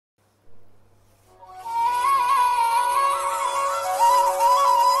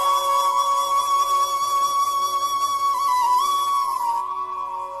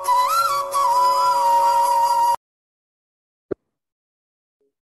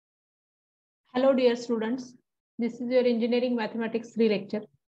Hello dear students, this is your Engineering Mathematics 3 lecture.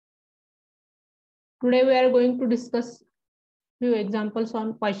 Today we are going to discuss few examples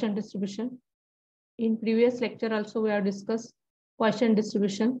on Poisson distribution. In previous lecture also we have discussed Poisson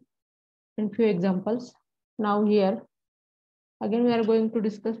distribution in few examples. Now here again we are going to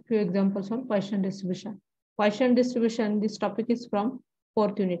discuss few examples on Poisson distribution. Poisson distribution, this topic is from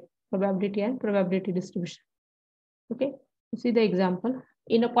 4th unit, probability and probability distribution. Okay, you see the example.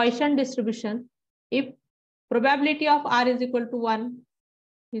 In a Poisson distribution, if probability of R is equal to 1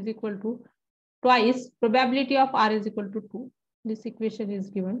 is equal to twice probability of R is equal to 2. This equation is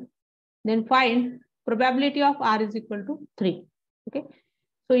given. Then find probability of R is equal to 3. Okay.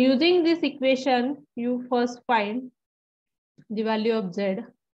 So using this equation, you first find the value of Z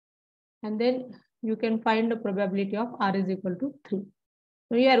and then you can find the probability of R is equal to 3.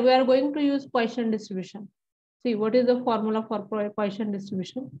 So here we are going to use Poisson distribution. See, what is the formula for Poisson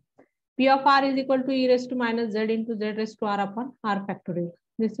distribution? P of R is equal to e raised to minus Z into Z raised to R upon R factorial.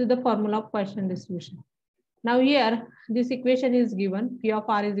 This is the formula of Poisson distribution. Now here, this equation is given. P of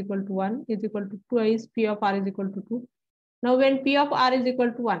R is equal to 1 is equal to twice P of R is equal to 2. Now when P of R is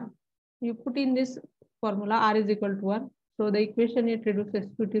equal to 1, you put in this formula R is equal to 1. So the equation it reduces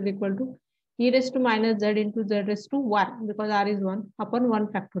to it is equal to e raised to minus Z into Z raised to 1 because R is 1 upon 1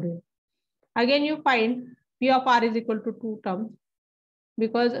 factorial. Again you find P of R is equal to 2 terms.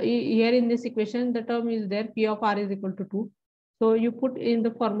 Because here in this equation, the term is there, P of R is equal to 2. So you put in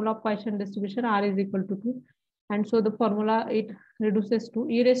the formula of Poisson distribution, R is equal to 2. And so the formula, it reduces to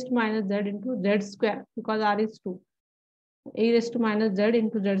e raised to minus Z into Z square, because R is 2. E raised to minus Z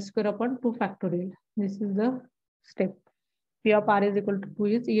into Z square upon 2 factorial. This is the step. P of R is equal to 2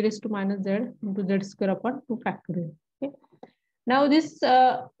 is e raised to minus Z into Z square upon 2 factorial. Okay. Now this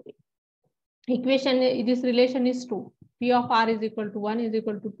equation, this relation is 2. P of R is equal to 1 is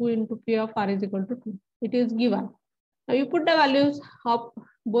equal to 2 into P of R is equal to 2. It is given. Now you put the values of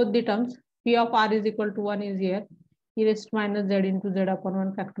both the terms. P of R is equal to 1 is here. E raised to minus Z into Z upon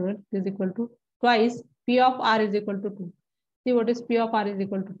 1 factorial is equal to twice P of R is equal to 2. See what is P of R is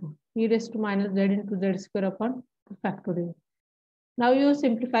equal to 2. E raised to minus Z into Z square upon 2 factorial. Now you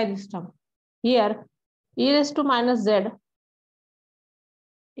simplify this term. Here E raised to minus Z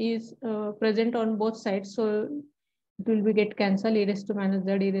is present on both sides. So it will be get cancelled, e raised to minus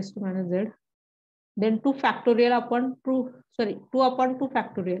Z, e raised to minus Z. Then 2 factorial upon 2 upon 2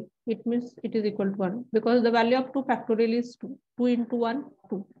 factorial. It means it is equal to 1 because the value of 2 factorial is 2. 2 into 1,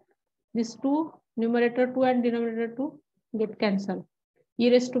 2. This 2, numerator 2 and denominator 2 get cancelled.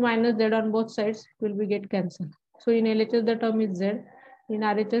 E raised to minus Z on both sides will be get cancelled. So in LHS the term is Z. In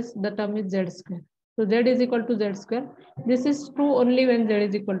RHS the term is Z square. So Z is equal to Z square. This is true only when Z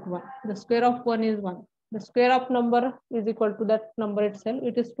is equal to 1. The square of 1 is 1. The square of number is equal to that number itself.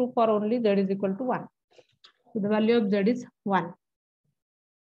 It is true for only Z is equal to 1. So the value of Z is 1.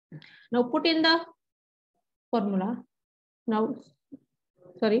 Now put in the formula. Now,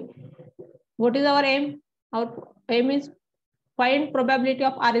 sorry, what is our aim? Our aim is find probability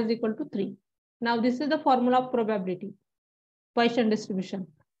of R is equal to 3. Now this is the formula of probability, Poisson distribution.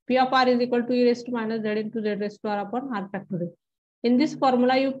 P of R is equal to e raised to minus Z into Z raised to R upon R factorial. In this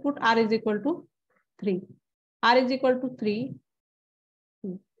formula, you put R is equal to 3. R is equal to 3.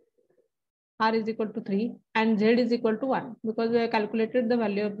 R is equal to 3 and Z is equal to 1 because we have calculated the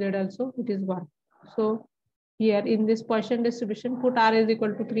value of Z also, it is 1. So here in this Poisson distribution, put R is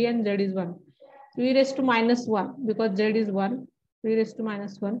equal to 3 and Z is 1. So e raised to minus 1 because Z is 1. E raised to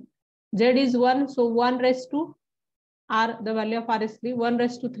minus 1. Z is 1. So 1 raised to R, the value of R is 3. 1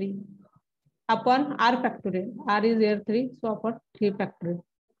 raised to 3 upon R factorial. R is here 3. So upon 3 factorial.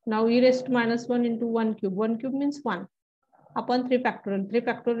 Now e raised to minus 1 into 1 cube. 1 cube means 1 upon 3 factorial. 3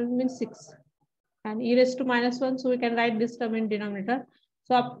 factorial means 6. And e raised to minus 1, so we can write this term in denominator.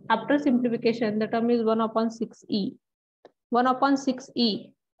 So after simplification, the term is 1 upon 6e. 1 upon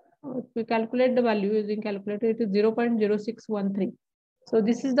 6e. If we calculate the value using calculator, it is 0.0613. So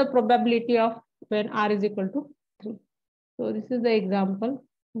this is the probability of when R is equal to 3. So this is the example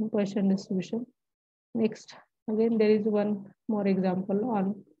in Poisson distribution. Next, again, there is one more example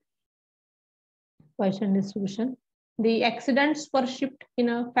on Poisson distribution. The accidents per shift in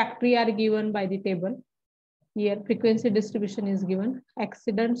a factory are given by the table. Here frequency distribution is given.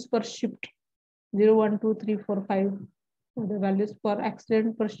 Accidents per shift 0, 1, 2, 3, 4, 5. The values for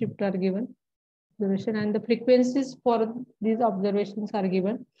accident per shift are given. Observation and the frequencies for these observations are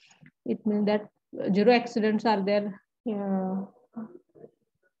given. It means that 0 accidents are there.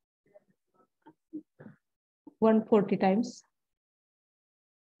 140 times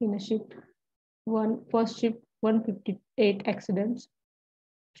in a shift. First shift 158 accidents.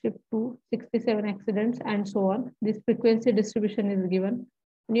 shift to 67 accidents, and so on. This frequency distribution is given.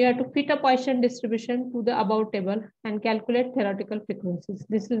 And you have to fit a Poisson distribution to the above table and calculate theoretical frequencies.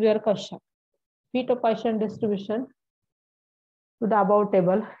 This is your question. Fit a Poisson distribution to the above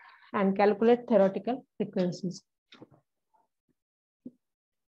table and calculate theoretical frequencies.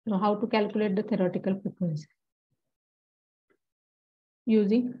 Now, how to calculate the theoretical frequency?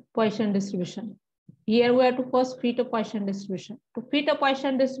 Using Poisson distribution. Here we have to first fit a Poisson distribution. To fit a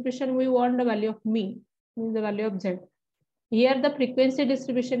Poisson distribution, we want the value of mean, means the value of Z. Here the frequency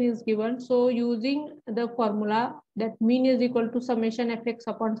distribution is given. So using the formula that mean is equal to summation fx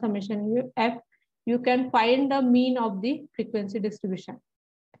upon summation f, you can find the mean of the frequency distribution.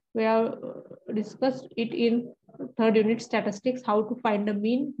 We have discussed it in third unit statistics, how to find the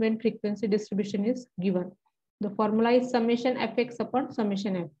mean when frequency distribution is given. The formula is summation fx upon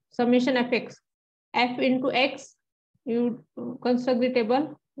summation f. Summation fx, f into x, you construct the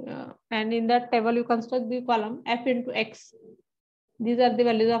table, and in that table you construct the column f into x. These are the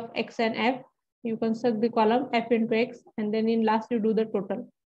values of x and f. You construct the column f into x, and then in last you do the total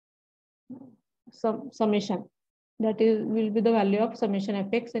summation. That is will be the value of summation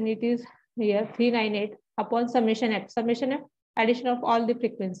fx, and it is here 398 upon summation f. Summation f, addition of all the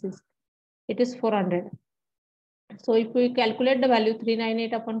frequencies. It is 400. So if we calculate the value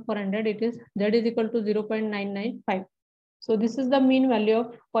 398 upon 400, it is Z is equal to 0.995. So this is the mean value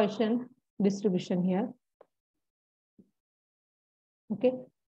of Poisson distribution here. Okay.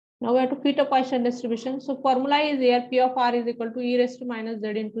 Now we have to fit a Poisson distribution. So formula is here, P of R is equal to e raised to minus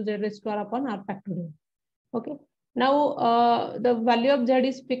Z into Z raised to R upon R factorial. Okay. Now the value of Z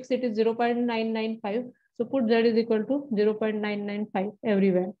is fixed, it is 0.995. So put Z is equal to 0.995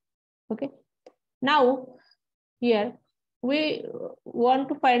 everywhere. Okay. Now here we want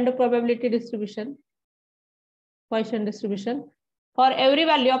to find the probability distribution, Poisson distribution for every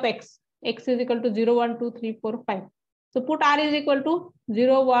value of x. X is equal to 0, 1, 2, 3, 4, 5. So put R is equal to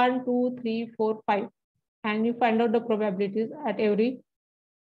 0, 1, 2, 3, 4, 5. And you find out the probabilities at every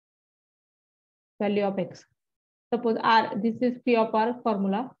value of x. Suppose R, this is P of R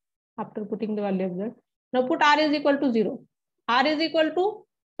formula after putting the value of Z. Now put R is equal to 0. R is equal to,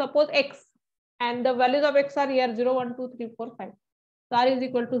 suppose x. And the values of x are here 0, 1, 2, 3, 4, 5. So R is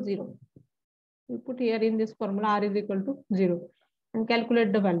equal to 0. We put here in this formula R is equal to 0 and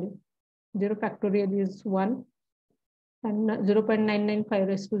calculate the value. 0 factorial is 1 and 0.995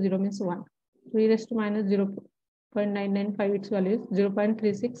 raised to 0 means 1. 3 raised to minus 0.995, its value is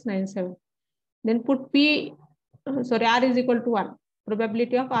 0.3697. Then put R is equal to 1.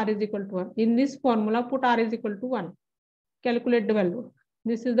 Probability of R is equal to 1. In this formula, put R is equal to 1. Calculate the value.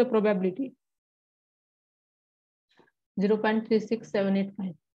 This is the probability.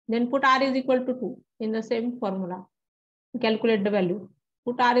 0.36785. Then put R is equal to 2 in the same formula. Calculate the value.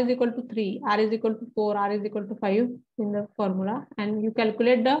 Put R is equal to 3, R is equal to 4, R is equal to 5 in the formula, and you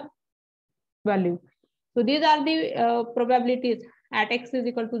calculate the value. So these are the probabilities at x is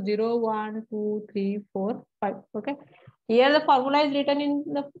equal to 0, 1, 2, 3, 4, 5. Okay. Here the formula is written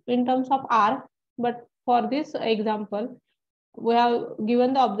in terms of R, but for this example, we have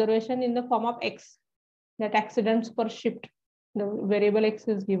given the observation in the form of x, that accidents per shift. The variable x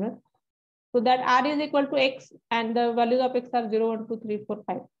is given. So that R is equal to x and the values of x are 0, 1, 2, 3, 4,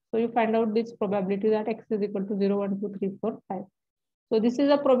 5. So you find out this probability that x is equal to 0, 1, 2, 3, 4, 5. So this is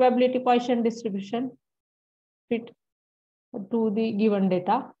a probability Poisson distribution fit to the given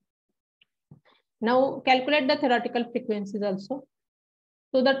data. Now calculate the theoretical frequencies also.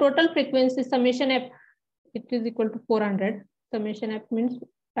 So the total frequency summation f, it is equal to 400. Summation f means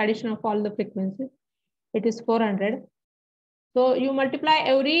addition of all the frequencies. It is 400. So you multiply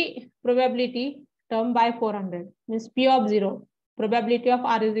every probability term by 400, means P of 0. Probability of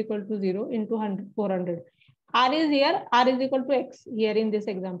R is equal to 0 into 400. R is here, R is equal to x here in this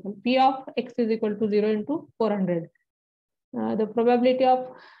example. P of x is equal to 0 into 400. The probability of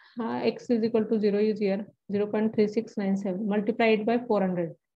x is equal to 0 is here 0.3697. Multiply it by 400.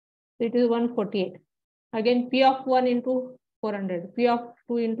 So it is 148. Again, P of 1 into 400, P of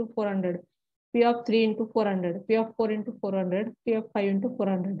 2 into 400. P of 3 into 400, P of 4 into 400, P of 5 into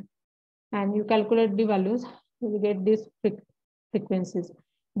 400. And you calculate the values, you will get these frequencies.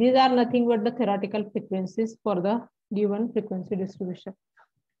 These are nothing but the theoretical frequencies for the given frequency distribution.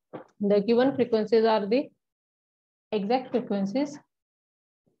 The given frequencies are the exact frequencies,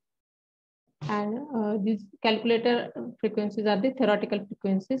 and these calculated frequencies are the theoretical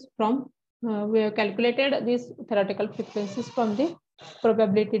frequencies from, we have calculated these theoretical frequencies from the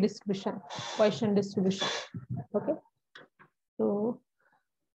probability distribution, Poisson distribution. Okay. So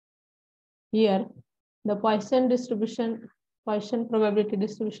here the Poisson distribution Poisson probability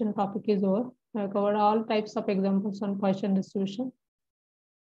distribution topic is over. I have covered all types of examples on Poisson distribution.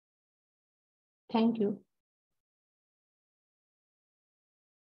 Thank you.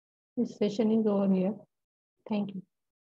 This session is over here. Thank you.